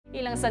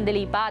Ilang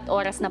sandali pa at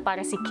oras na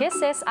para si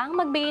Kisses ang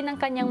magbigay ng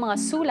kanyang mga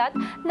sulat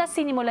na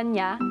sinimulan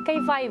niya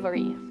kay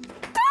Vivoree.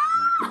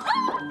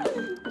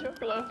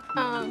 Joke lang.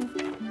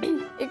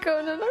 Ikaw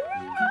na lang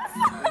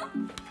magbasa.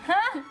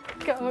 Ha?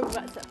 Ikaw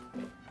magbasa.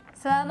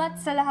 Salamat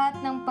sa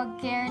lahat ng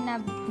pag-care na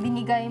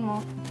binigay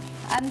mo.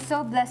 I'm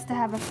so blessed to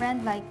have a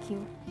friend like you.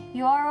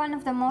 You are one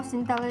of the most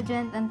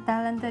intelligent and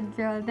talented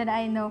girl that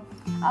I know.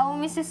 I will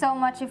miss you so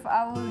much if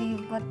I will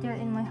leave, but you're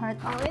in my heart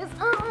always.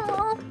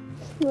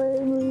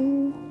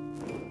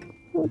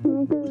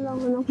 Ano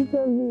kailangan ako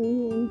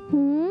sabihin?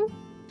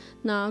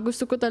 Na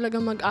gusto ko talaga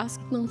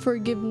mag-ask ng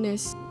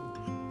forgiveness.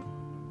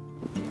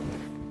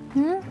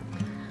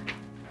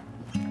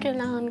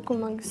 Kailangan ko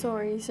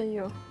mag-sorry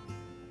sa'yo.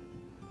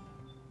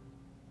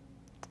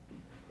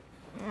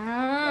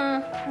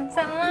 Ang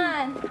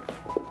saman.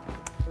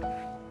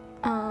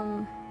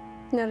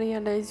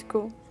 Na-realize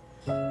ko,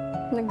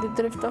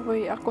 nagdi-drift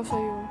away ako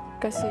sa'yo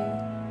kasi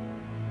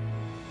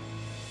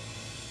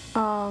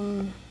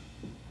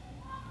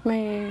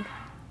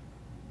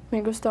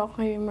may gusto ako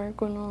kay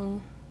Marco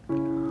noon.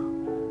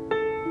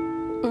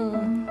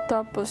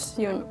 Tapos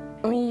yun,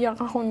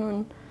 umiiyak ako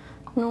noon.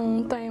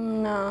 Nung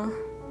time na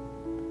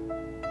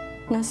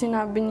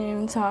sinabi niya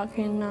yun sa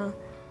akin na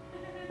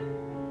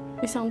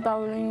isang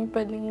tao lang yung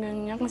pwedeng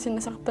ganyan kasi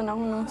nasaktan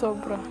ako ng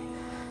sobra.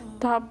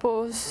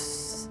 Tapos,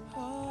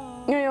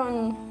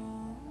 ngayon,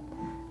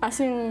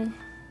 as in,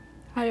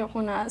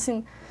 ayoko na, as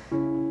in,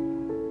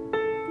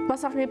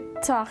 masakit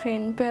sa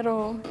akin,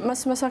 pero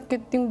mas masakit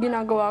yung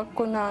ginagawa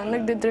ko na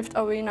nagde-drift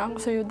away na ako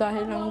sa'yo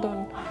dahil lang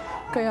doon.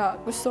 Kaya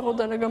gusto ko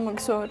talaga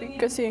mag-sorry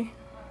kasi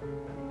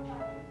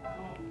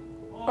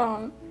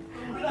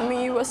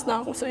umiiwas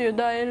na ako sa'yo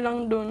dahil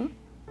lang doon.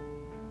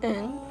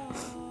 And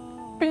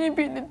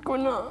pinipilit ko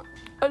na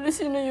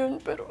alisin na yun,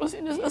 pero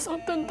kasi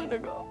nasasaktan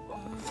talaga ako.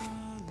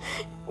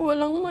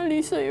 Walang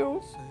mali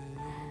sa'yo.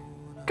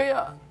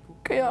 Kaya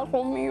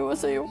ako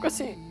umiiwas sa'yo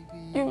kasi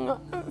yung nga,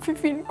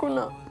 feel ko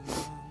na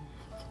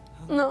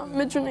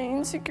medyo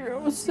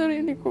na-insecure ako sa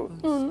sarili ko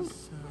noon.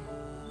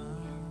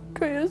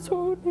 Kaya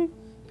sorry.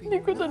 Hindi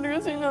ko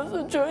talaga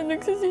sinasadya.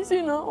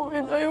 Nagsisisi na ako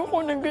and ayoko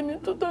na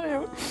ganito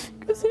tayo.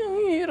 Kasi ang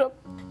hirap.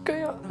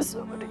 Kaya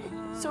sorry.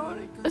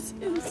 Sorry. As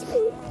in,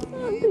 sorry.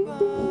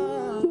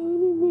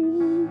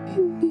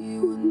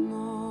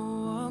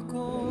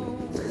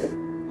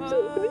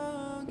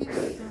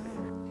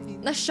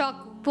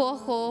 Na-shock po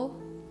ako.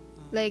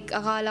 Like,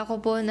 akala ko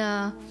po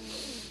na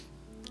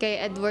kay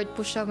Edward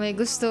po siya may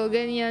gusto,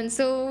 ganyan.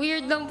 So,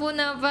 weird lang po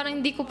na parang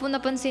hindi ko po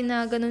napansin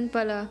na ganun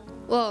pala.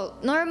 Well,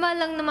 normal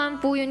lang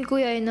naman po yun,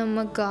 kuya, na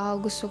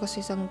magkakagusto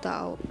kasi isang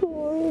tao.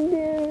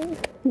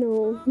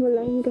 No, wala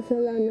akong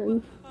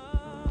kasalanan.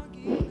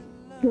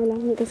 Wala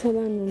akong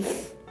kasalanan.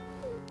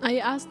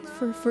 I asked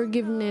for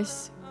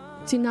forgiveness.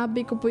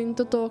 Sinabi ko po yung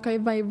totoo kay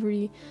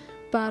Vivoree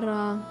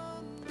para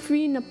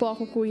free na po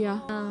ako,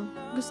 kuya.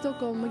 Gusto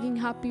ko maging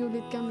happy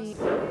ulit kami.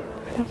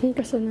 Wala akong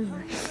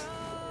kasalanan.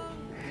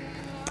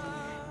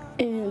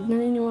 And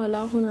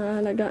naniniwala ako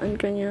na alagaan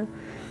ka niya.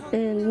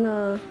 And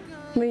na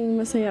maging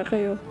masaya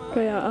kayo.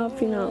 Kaya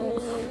happy na ako.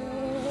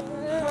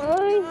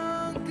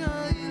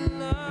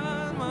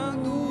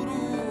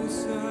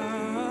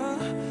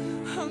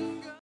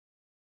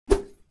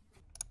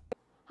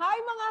 Hi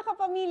mga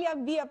kapamilya!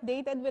 Be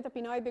updated with the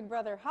Pinoy Big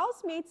Brother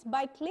housemates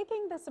by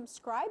clicking the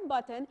subscribe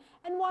button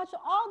and watch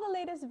all the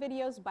latest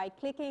videos by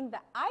clicking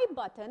the I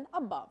button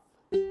above.